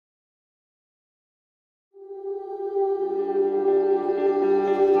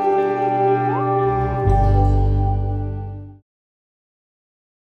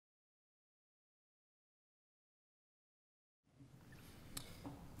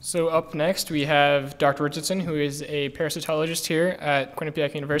So up next, we have Dr. Richardson, who is a parasitologist here at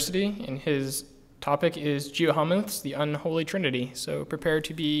Quinnipiac University, and his topic is Geohelminths, the Unholy Trinity. So prepare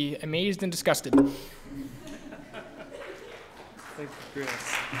to be amazed and disgusted. Thank you,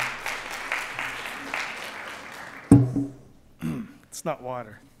 Chris. It's not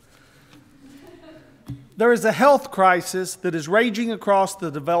water. There is a health crisis that is raging across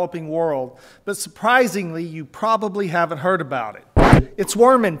the developing world, but surprisingly, you probably haven't heard about it. It's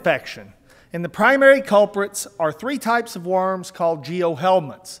worm infection, and the primary culprits are three types of worms called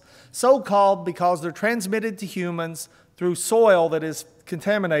Geohelminths, so called because they're transmitted to humans through soil that is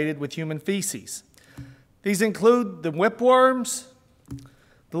contaminated with human feces. These include the whipworms,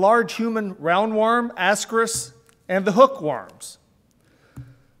 the large human roundworm, Ascaris, and the hookworms.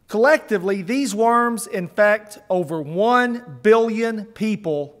 Collectively, these worms infect over 1 billion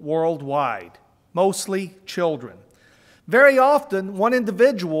people worldwide, mostly children. Very often, one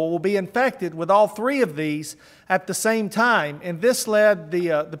individual will be infected with all three of these at the same time, and this led the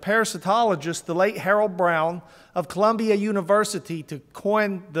parasitologist, the late Harold Brown of Columbia University, to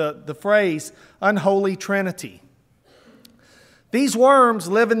coin the phrase Unholy Trinity. These worms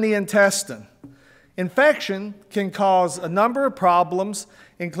live in the intestine. Infection can cause a number of problems,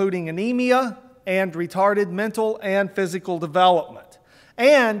 including anemia and retarded mental and physical development.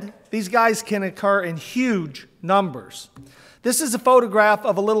 And these guys can occur in huge numbers. This is a photograph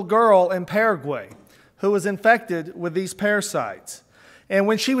of a little girl in Paraguay who was infected with these parasites. And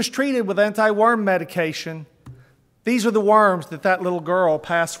when she was treated with anti-worm medication, these are the worms that little girl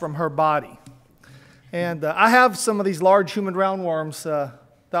passed from her body. And I have some of these large human roundworms that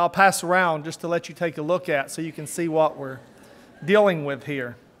I'll pass around just to let you take a look at so you can see what we're dealing with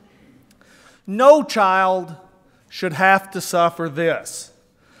here. No child should have to suffer this.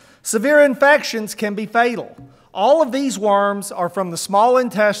 Severe infections can be fatal. All of these worms are from the small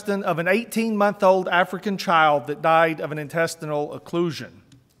intestine of an 18-month-old African child that died of an intestinal occlusion.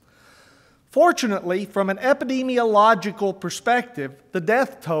 Fortunately, from an epidemiological perspective, the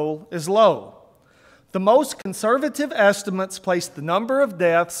death toll is low. The most conservative estimates place the number of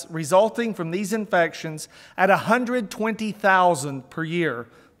deaths resulting from these infections at 120,000 per year,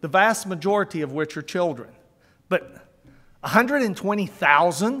 the vast majority of which are children. But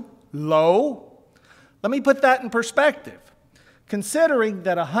 120,000? Low? Let me put that in perspective. Considering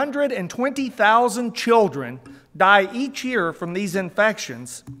that 120,000 children die each year from these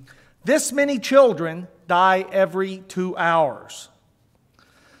infections, this many children die every 2 hours.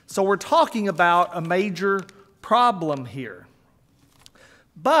 So we're talking about a major problem here.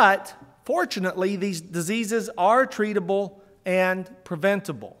 But fortunately, these diseases are treatable and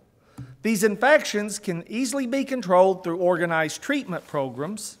preventable. These infections can easily be controlled through organized treatment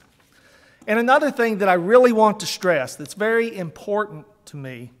programs. And another thing that I really want to stress that's very important to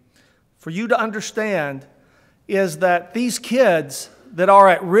me for you to understand is that these kids that are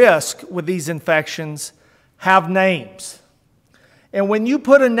at risk with these infections have names. And when you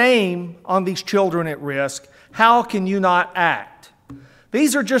put a name on these children at risk, how can you not act?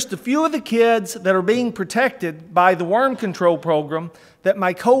 These are just a few of the kids that are being protected by the worm control program that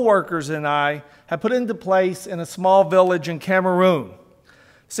my coworkers and I have put into place in a small village in Cameroon.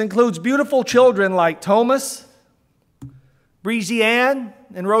 This includes beautiful children like Thomas, Breezy-Ann,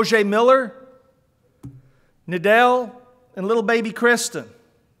 and Roger Miller, Nadell, and little baby Kristen.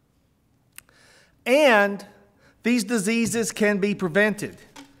 And these diseases can be prevented.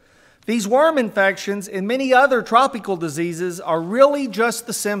 These worm infections and many other tropical diseases are really just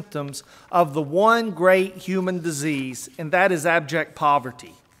the symptoms of the one great human disease, and that is abject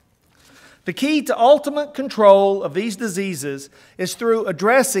poverty. The key to ultimate control of these diseases is through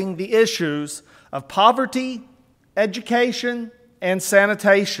addressing the issues of poverty, education, and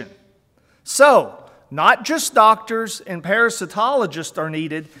sanitation. So, not just doctors and parasitologists are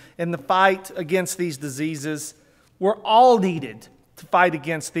needed in the fight against these diseases. We're all needed to fight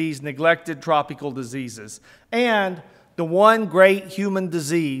against these neglected tropical diseases and the one great human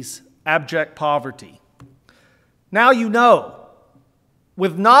disease, abject poverty. Now you know.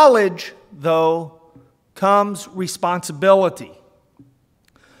 With knowledge, though, comes responsibility.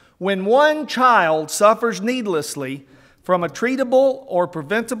 When one child suffers needlessly from a treatable or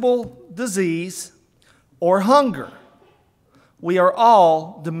preventable disease or hunger, we are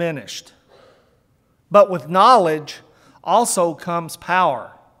all diminished. But with knowledge also comes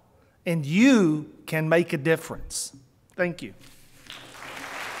power, and you can make a difference. Thank you.